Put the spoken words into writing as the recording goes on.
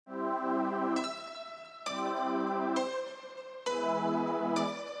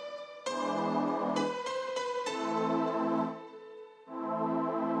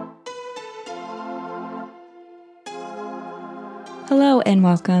Hello and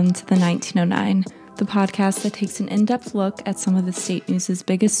welcome to the 1909, the podcast that takes an in-depth look at some of the state news's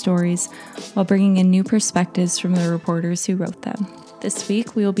biggest stories while bringing in new perspectives from the reporters who wrote them. This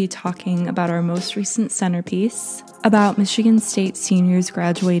week we will be talking about our most recent centerpiece, about Michigan State seniors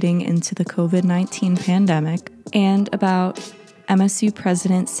graduating into the COVID-19 pandemic, and about MSU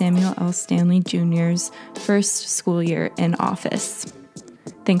President Samuel L. Stanley Jr.'s first school year in office.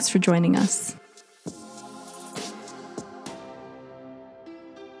 Thanks for joining us.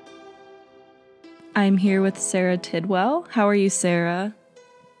 I'm here with Sara Tidwell. How are you, Sara?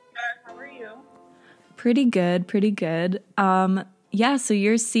 How are you? Pretty good. So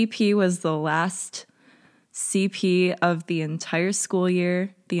your CP was the last CP of the entire school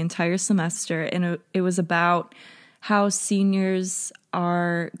year, the entire semester, and it was about how seniors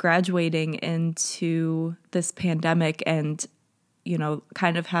are graduating into this pandemic and,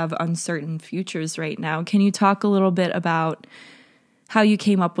 kind of have uncertain futures right now. Can you talk a little bit about how you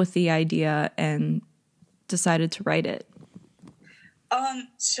came up with the idea and decided to write it?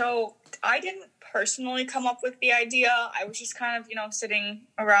 So I didn't personally come up with the idea. I was just kind of, sitting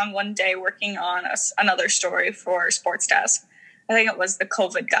around one day working on another story for Sports Desk. I think it was the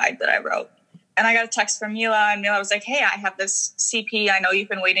COVID guide that I wrote. And I got a text from Mila, and Mila was like, "Hey, I have this CP. I know you've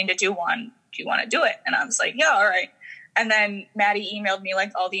been waiting to do one. Do you want to do it?" And I was like, "Yeah, all right." And then Maddie emailed me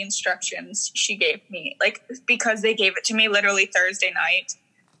all the instructions she gave me, because they gave it to me literally Thursday night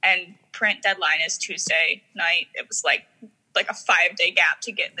and print deadline is Tuesday night. It was like a 5-day gap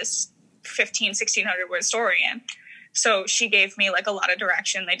to get this 1,600 word story in. So she gave me a lot of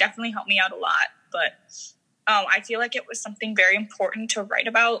direction. They definitely helped me out a lot, but I feel like it was something very important to write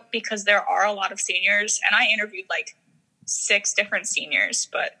about because there are a lot of seniors, and I interviewed 6 different seniors,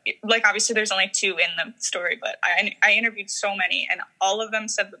 but obviously there's only 2 in the story, but I interviewed so many, and all of them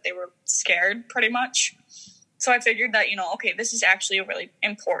said that they were scared pretty much. So I figured that, okay, this is actually a really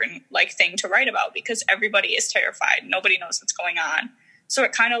important thing to write about because everybody is terrified. Nobody knows what's going on. So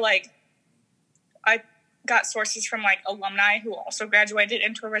it kind of I got sources from alumni who also graduated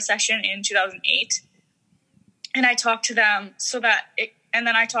into a recession in 2008. And I talked to them and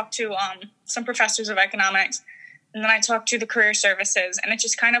then I talked to some professors of economics. And then I talked to the career services, and it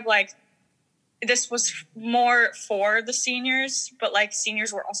just kind of this was more for the seniors, but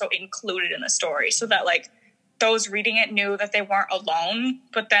seniors were also included in the story so that those reading it knew that they weren't alone.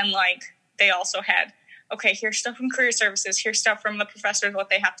 But then they also had, okay, here's stuff from career services, here's stuff from the professors, what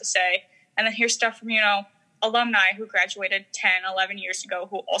they have to say. And then here's stuff from, alumni who graduated 10, 11 years ago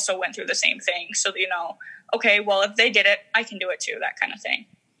who also went through the same thing. So, okay, well, if they did it, I can do it too, that kind of thing.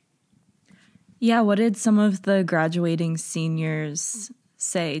 Yeah, what did some of the graduating seniors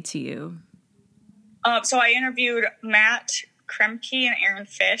say to you? So I interviewed Matt Kremke and Aaron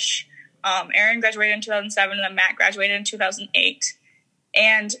Fish. Aaron graduated in 2007, and then Matt graduated in 2008.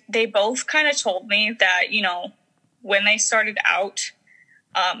 And they both kind of told me that, when they started out,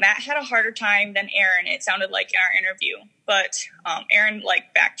 Matt had a harder time than Aaron, it sounded like in our interview. But Aaron,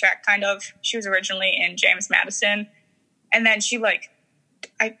 backtracked kind of. She was originally in James Madison. And then she,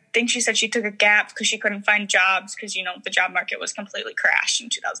 I think she said she took a gap because she couldn't find jobs because, the job market was completely crashed in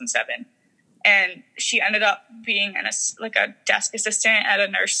 2007. And she ended up being a desk assistant at a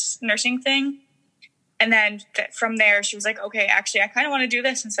nursing thing. And then from there, she was like, okay, actually, I kind of want to do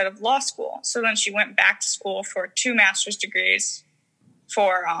this instead of law school. So then she went back to school for 2 master's degrees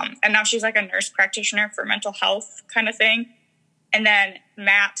and now she's a nurse practitioner for mental health kind of thing. And then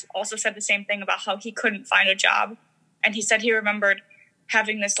Matt also said the same thing about how he couldn't find a job. And he said he remembered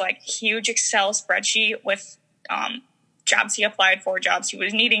having this huge Excel spreadsheet with jobs he applied for, jobs he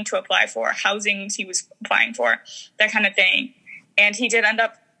was needing to apply for, housings he was applying for, that kind of thing. And he did end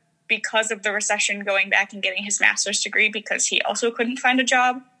up, because of the recession, going back and getting his master's degree because he also couldn't find a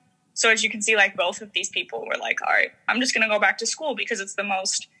job. So as you can see, both of these people were all right, I'm just going to go back to school because it's the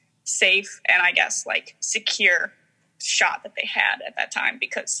most safe and I guess secure shot that they had at that time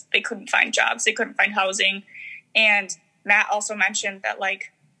because they couldn't find jobs, they couldn't find housing. And Matt also mentioned that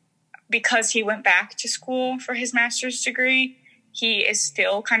because he went back to school for his master's degree, he is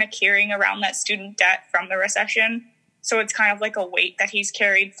still kind of carrying around that student debt from the recession. So it's kind of a weight that he's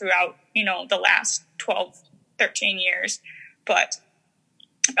carried throughout, the last 12, 13 years. But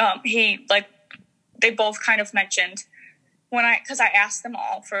they both kind of mentioned because I asked them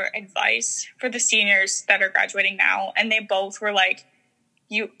all for advice for the seniors that are graduating now. And they both were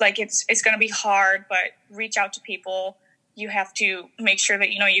it's going to be hard, but reach out to people. You have to make sure that,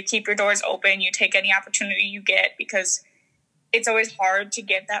 you keep your doors open, you take any opportunity you get, because it's always hard to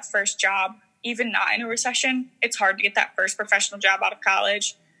get that first job, even not in a recession. It's hard to get that first professional job out of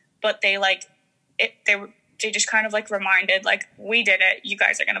college, but they they just kind of like reminded, like, we did it. You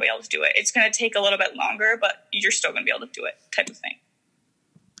guys are going to be able to do it. It's going to take a little bit longer, but you're still going to be able to do it, type of thing.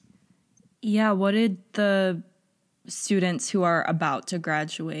 Yeah. What did the students who are about to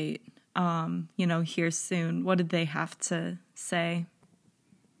graduate, here soon, what did they have to say?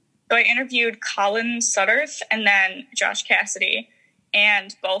 So I interviewed Colin Sutterth and then Josh Cassidy,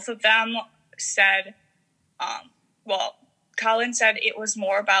 and both of them said, Colin said it was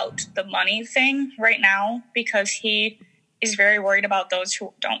more about the money thing right now, because he is very worried about those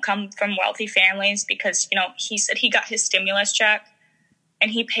who don't come from wealthy families, because, he said he got his stimulus check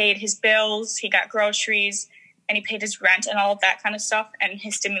and he paid his bills, he got groceries, and he paid his rent and all of that kind of stuff, and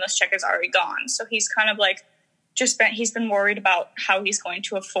his stimulus check is already gone. So he's kind of like he's been worried about how he's going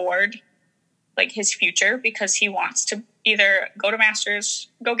to afford like his future, because he wants to either go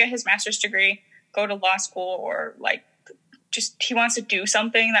get his master's degree, go to law school, or like just he wants to do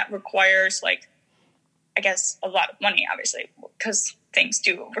something that requires, like, I guess, a lot of money, obviously, because things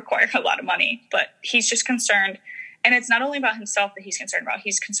do require a lot of money. But he's just concerned, and it's not only about himself that he's concerned about.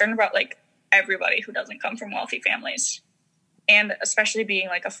 He's concerned about like everybody who doesn't come from wealthy families, and especially being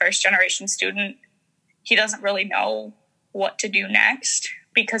like a first generation student, he doesn't really know what to do next,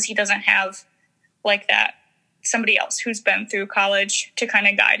 because he doesn't have like that somebody else who's been through college to kind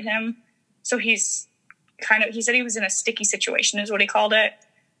of guide him. So he said he was in a sticky situation is what he called it,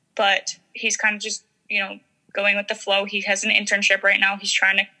 but he's kind of just, going with the flow. He has an internship right now he's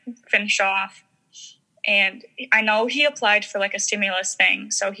trying to finish off. And I know he applied for like a stimulus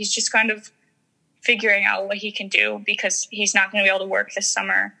thing. So he's just kind of figuring out what he can do, because he's not going to be able to work this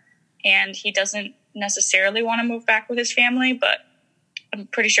summer. And he doesn't necessarily want to move back with his family, but I'm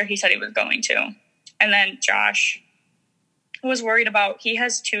pretty sure he said he was going to. And then Josh was worried about, he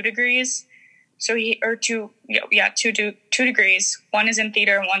has 2 degrees. So two degrees. One is in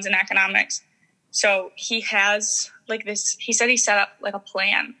theater and one's in economics. So he has like this, he said he set up like a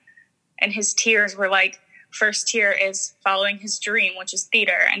plan, and his tiers were like, first tier is following his dream, which is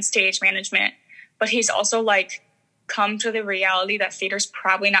theater and stage management. But he's also like come to the reality that theater's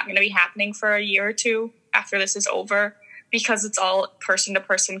probably not going to be happening for a year or 2 after this is over, because it's all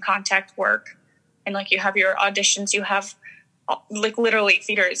person-to-person contact work. And like you have your auditions, you have like literally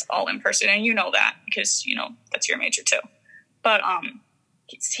theater is all in person, and you know that because that's your major too. But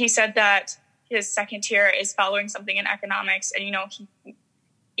he said that his second tier is following something in economics, and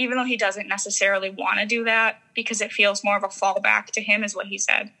even though he doesn't necessarily want to do that because it feels more of a fallback to him, is what he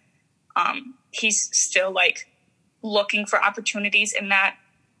said, he's still like looking for opportunities in that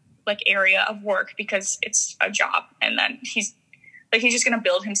like area of work, because it's a job. And then he's just going to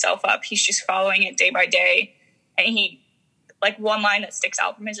build himself up. He's just following it day by day. And he, like, one line that sticks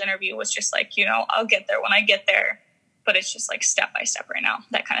out from his interview was just like, I'll get there when I get there, but it's just like step by step right now,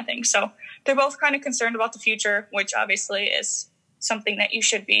 that kind of thing. So they're both kind of concerned about the future, which obviously is something that you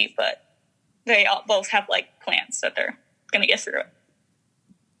should be, but they both have like plans that they're going to get through it.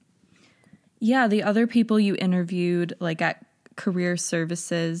 Yeah. The other people you interviewed, like at career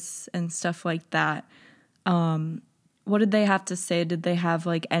services and stuff like that, what did they have to say? Did they have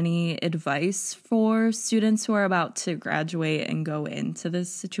like any advice for students who are about to graduate and go into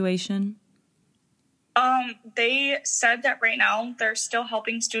this situation? They said that right now they're still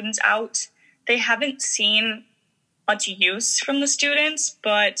helping students out. They haven't seen much use from the students,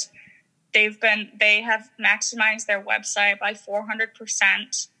 but they have maximized their website by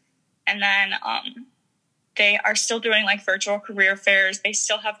 400%. And then, they are still doing like virtual career fairs. They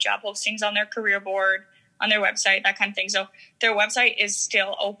still have job postings on their career board, on their website, that kind of thing. So their website is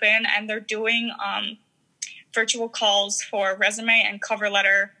still open, and they're doing virtual calls for resume and cover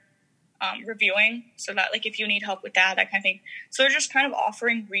letter reviewing, so that like if you need help with that kind of thing. So they're just kind of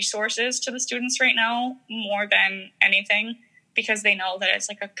offering resources to the students right now more than anything, because they know that it's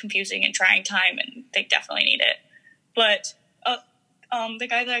like a confusing and trying time, and they definitely need it. But the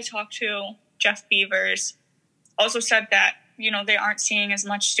guy that I talked to, Jeff Beavers, also said that they aren't seeing as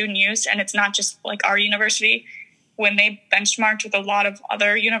much student use, and it's not just like our university. When they benchmarked with a lot of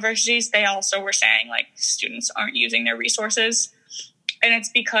other universities, they also were saying like students aren't using their resources, and it's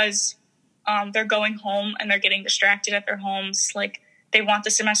because they're going home and they're getting distracted at their homes. Like, they want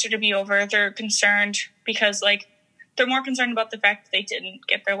the semester to be over. They're concerned because like they're more concerned about the fact that they didn't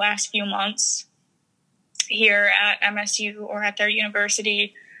get their last few months here at MSU or at their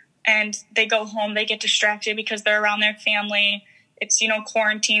university. And they go home, they get distracted because they're around their family. It's,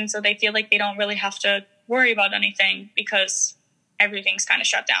 quarantine, so they feel like they don't really have to worry about anything because everything's kind of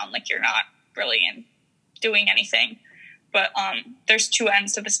shut down. Like, you're not really doing anything. But there's 2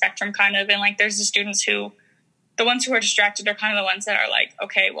 ends to the spectrum kind of. And like, there's the students the ones who are distracted are kind of the ones that are like,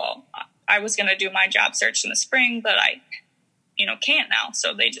 okay, well, I was going to do my job search in the spring, but I, can't now.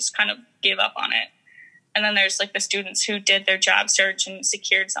 So they just kind of gave up on it. And then there's like the students who did their job search and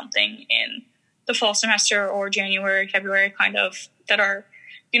secured something in the fall semester or January, February, kind of, that are,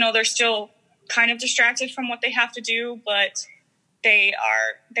 they're still kind of distracted from what they have to do, but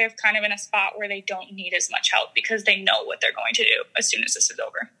they're kind of in a spot where they don't need as much help because they know what they're going to do as soon as this is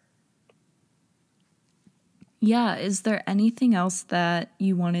over. Yeah. Is there anything else that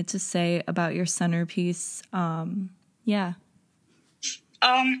you wanted to say about your centerpiece? Yeah.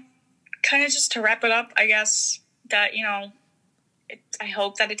 Kind of just to wrap it up, I guess that, I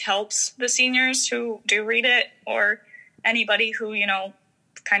hope that it helps the seniors who do read it, or anybody who,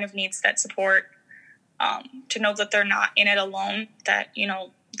 kind of needs that support, to know that they're not in it alone, that,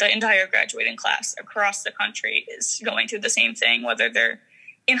 the entire graduating class across the country is going through the same thing, whether they're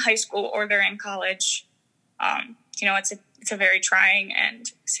in high school or they're in college. It's a very trying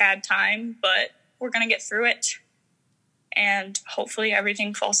and sad time, but we're going to get through it. And hopefully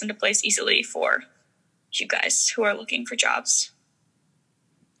everything falls into place easily for you guys who are looking for jobs.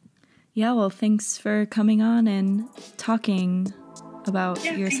 Yeah, well, thanks for coming on and talking about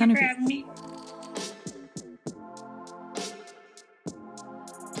your centerpiece. Thanks for having me.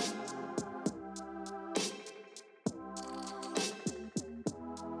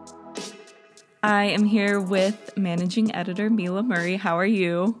 I am here with managing editor Mila Murray. How are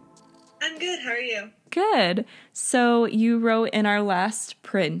you? I'm good. How are you? Good. So you wrote in our last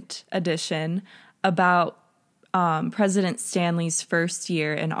print edition about President Stanley's first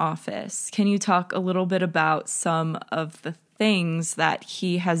year in office. Can you talk a little bit about some of the things that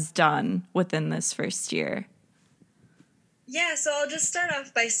he has done within this first year? Yeah, so I'll just start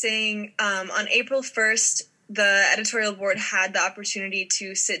off by saying on April 1st, the editorial board had the opportunity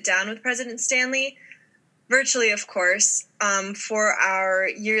to sit down with President Stanley, virtually, of course, for our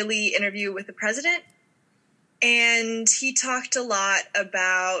yearly interview with the president. And he talked a lot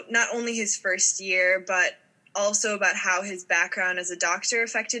about not only his first year, but also about how his background as a doctor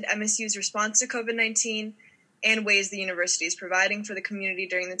affected MSU's response to COVID-19 and ways the university is providing for the community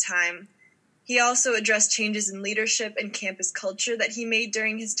during the time. He also addressed changes in leadership and campus culture that he made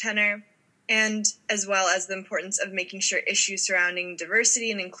during his tenure, and as well as the importance of making sure issues surrounding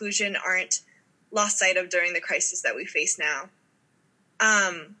diversity and inclusion aren't lost sight of during the crisis that we face now.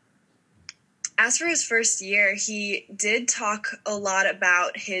 As for his first year, he did talk a lot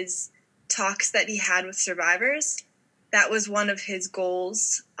about his talks that he had with survivors. That was one of his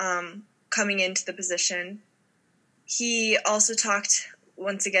goals coming into the position. He also talked,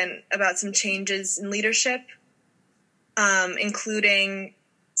 once again, about some changes in leadership, including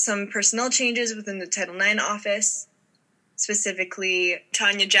some personnel changes within the Title IX office, specifically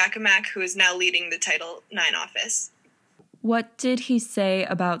Tanya Jakimak, who is now leading the Title IX office. What did he say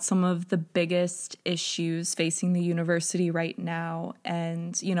about some of the biggest issues facing the university right now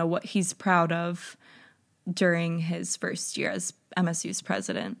and, what he's proud of during his first year as MSU's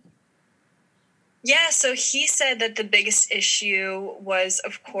president? Yeah, so he said that the biggest issue was,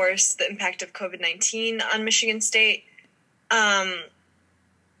 of course, the impact of COVID-19 on Michigan State.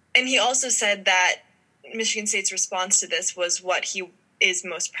 And he also said that Michigan State's response to this was what he is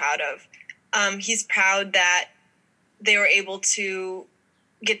most proud of. He's proud that they were able to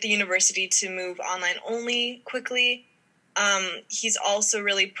get the university to move online only quickly. He's also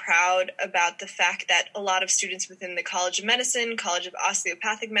really proud about the fact that a lot of students within the College of Medicine, College of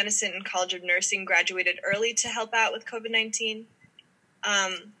Osteopathic Medicine, and College of Nursing graduated early to help out with COVID-19.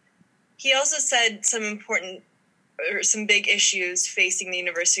 He also said some big issues facing the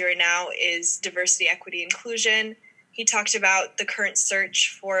university right now is diversity, equity, inclusion. He talked about the current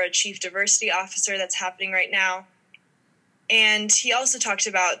search for a chief diversity officer that's happening right now. And he also talked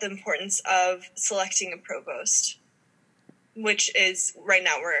about the importance of selecting a provost, which is right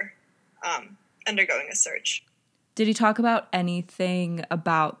now we're undergoing a search. Did he talk about anything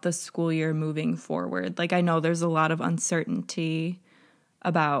about the school year moving forward? Like, I know there's a lot of uncertainty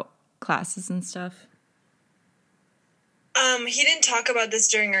about classes and stuff. He didn't talk about this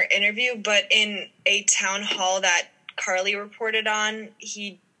during our interview, but in a town hall that Carly reported on,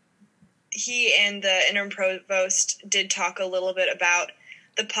 he and the interim provost did talk a little bit about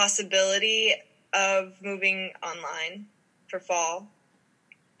the possibility of moving online for fall.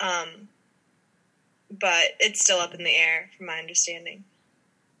 But it's still up in the air, from my understanding.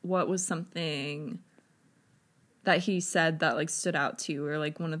 What was something that he said that stood out to you, or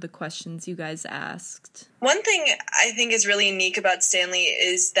one of the questions you guys asked? One thing I think is really unique about Stanley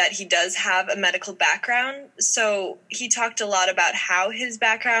is that he does have a medical background. So he talked a lot about how his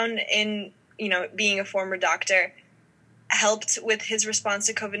background in, being a former doctor helped with his response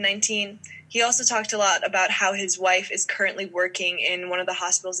to COVID-19. He also talked a lot about how his wife is currently working in one of the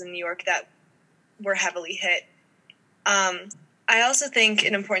hospitals in New York that were heavily hit. I also think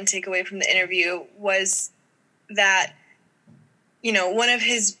an important takeaway from the interview was that, one of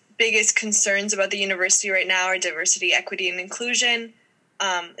his biggest concerns about the university right now are diversity, equity, and inclusion,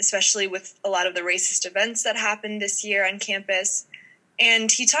 especially with a lot of the racist events that happened this year on campus.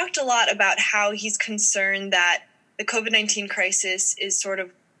 And he talked a lot about how he's concerned that the COVID-19 crisis is sort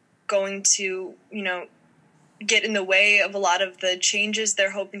of going to, get in the way of a lot of the changes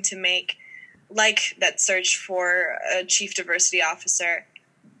they're hoping to make, like that search for a chief diversity officer.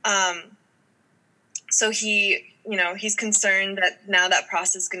 So he's concerned that now that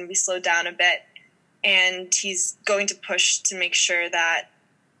process is going to be slowed down a bit, and he's going to push to make sure that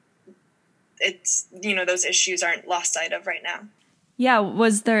it's, those issues aren't lost sight of right now. Yeah,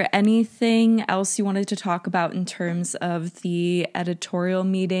 was there anything else you wanted to talk about in terms of the editorial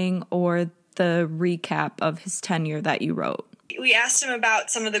meeting or the recap of his tenure that you wrote? We asked him about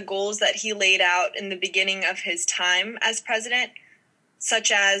some of the goals that he laid out in the beginning of his time as president,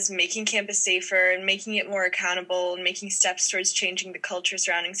 such as making campus safer and making it more accountable and making steps towards changing the culture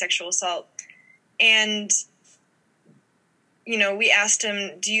surrounding sexual assault. And, we asked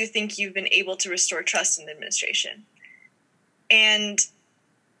him, do you think you've been able to restore trust in the administration? And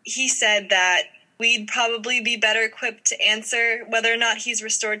he said that we'd probably be better equipped to answer whether or not he's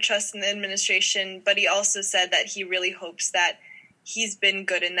restored trust in the administration, but he also said that he really hopes that he's been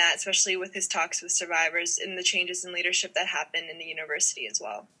good in that, especially with his talks with survivors and the changes in leadership that happened in the university as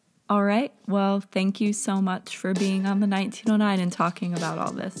well. All right. Well, thank you so much for being on the 1909 and talking about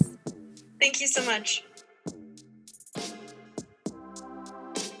all this. Thank you so much.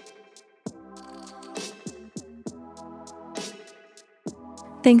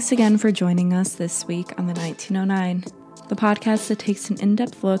 Thanks again for joining us this week on the 1909, the podcast that takes an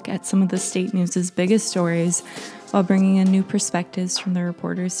in-depth look at some of the state news's biggest stories while bringing in new perspectives from the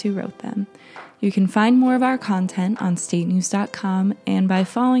reporters who wrote them. You can find more of our content on statenews.com and by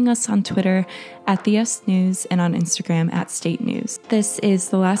following us on Twitter at the S News and on Instagram at State News. This is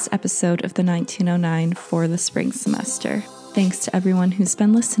the last episode of the 1909 for the spring semester. Thanks to everyone who's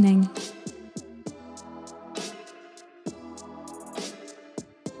been listening.